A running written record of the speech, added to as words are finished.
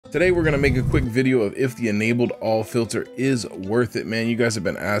Today we're gonna make a quick video of if the enabled all filter is worth it, man. You guys have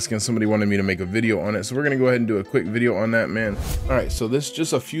been asking, somebody wanted me to make a video on it, so we're gonna go ahead and do a quick video on that, man. All right, so this is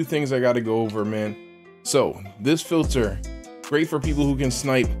just a few things I gotta go over, man. So this filter, great for people who can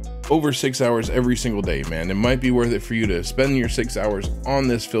snipe over 6 hours every single day, man. It might be worth it for you to spend your 6 hours on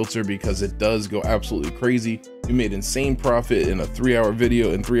this filter because it does go absolutely crazy. We made insane profit in a 3-hour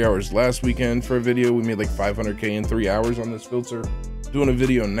video in 3 hours last weekend for a video. We made like 500K in 3 hours on this filter. Doing a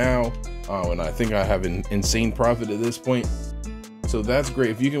video now, and I think I have an insane profit at this point. So that's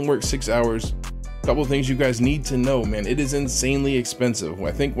great. If you can work 6 hours, a couple things you guys need to know, man. It is insanely expensive.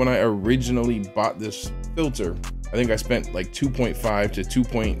 I think when I originally bought this filter, I think I spent like 2.5 to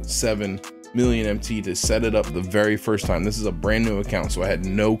 2.7 million MT to set it up the very first time. This is a brand new account, so I had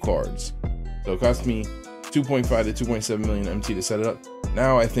no cards. So it cost me 2.5 to 2.7 million MT to set it up.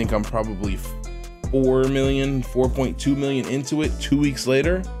 Now I think I'm probably 4.2 million into it 2 weeks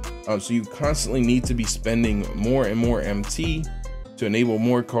later. So you constantly need to be spending more and more MT to enable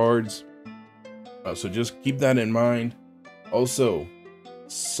more cards. So just keep that in mind. Also,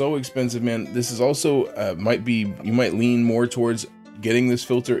 so expensive, man. This is also you might lean more towards getting this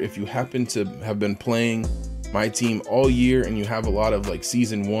filter if you happen to have been playing my team all year and you have a lot of like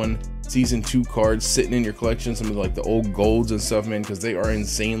season 1, season 2 cards sitting in your collection, some of like the old golds and stuff, man, because they are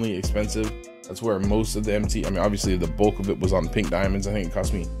insanely expensive. That's where most of the MT, I mean, obviously the bulk of it was on pink diamonds. I think it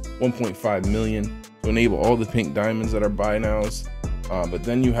cost me 1.5 million to enable all the pink diamonds that are buy nows. But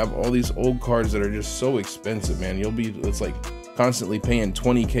then you have all these old cards that are just so expensive, man. It's like constantly paying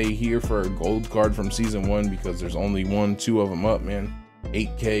 20K here for a gold card from season 1 because there's only 1, 2 of them up, man.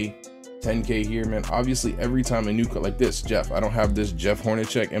 8K, 10K here, man. Obviously every time a new card like this, Jeff, I don't have this Jeff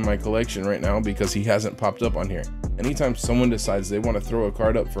Hornacek in my collection right now because he hasn't popped up on here. Anytime someone decides they want to throw a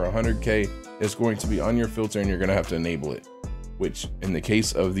card up for 100K, it's going to be on your filter and you're going to have to enable it, which in the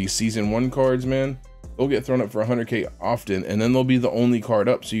case of these season 1 cards, man, they'll get thrown up for 100K often, and then they'll be the only card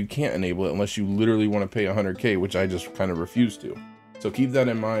up, so you can't enable it unless you literally want to pay 100K, which I just kind of refuse to. So keep that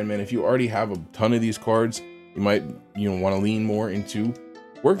in mind, man. If you already have a ton of these cards, you might want to lean more into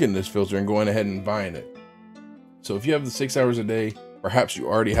working this filter and going ahead and buying it. So if you have the 6 hours a day, perhaps you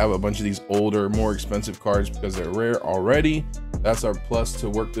already have a bunch of these older, more expensive cards because they're rare already. That's our plus to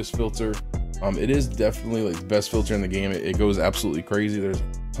work this filter. It is definitely like the best filter in the game. It goes absolutely crazy. There's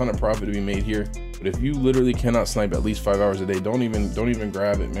a ton of profit to be made here. But if you literally cannot snipe at least 5 hours a day, don't even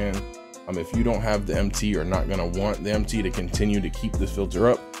grab it, man. If you don't have the MT or not gonna want the MT to continue to keep this filter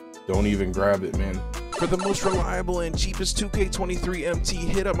up, don't even grab it, man. For the most reliable and cheapest 2K23 MT,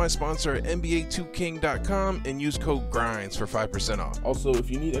 hit up my sponsor at NBA2King.com and use code GRINDS for 5% off. Also,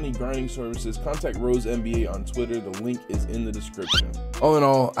 if you need any grinding services, contact Rose NBA on Twitter. The link is in the description. All in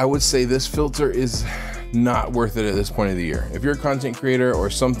all, I would say this filter is not worth it at this point of the year. If you're a content creator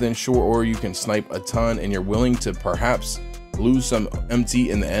or something, sure, or you can snipe a ton and you're willing to perhaps lose some MT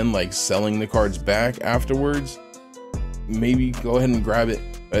in the end, like selling the cards back afterwards, maybe go ahead and grab it.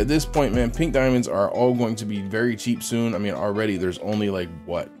 At this point, man, pink diamonds are all going to be very cheap soon. I mean, already there's only like,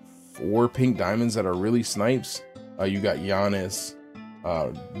 what, 4 pink diamonds that are really snipes. You got Giannis,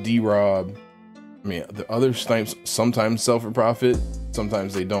 D-Rob. I mean, the other snipes sometimes sell for profit,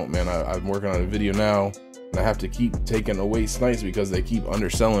 sometimes they don't, man. I'm working on a video now, and I have to keep taking away snipes because they keep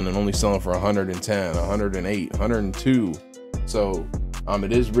underselling and only selling for 110, 108, 102. So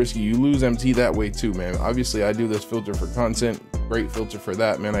it is risky. You lose MT that way too, man. Obviously, I do this filter for content. Great filter for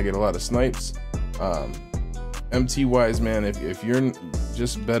that, man. I get a lot of snipes. MT wise, man, if you're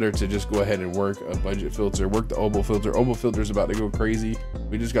just better to just go ahead and work a budget filter, work the opal filter. Opal filter is about to go crazy.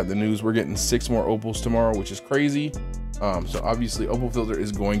 We just got the news. We're getting 6 more opals tomorrow, which is crazy. So obviously opal filter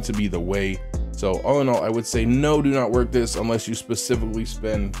is going to be the way. So all in all, I would say no, do not work this unless you specifically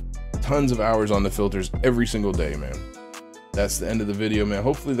spend tons of hours on the filters every single day, man. That's the end of the video, man.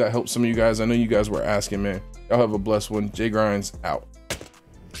 Hopefully that helps some of you guys. I know you guys were asking, man. Y'all have a blessed one. J Grinds out.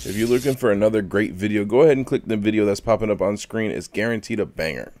 If you're looking for another great video, go ahead and click the video that's popping up on screen. It's guaranteed a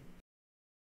banger.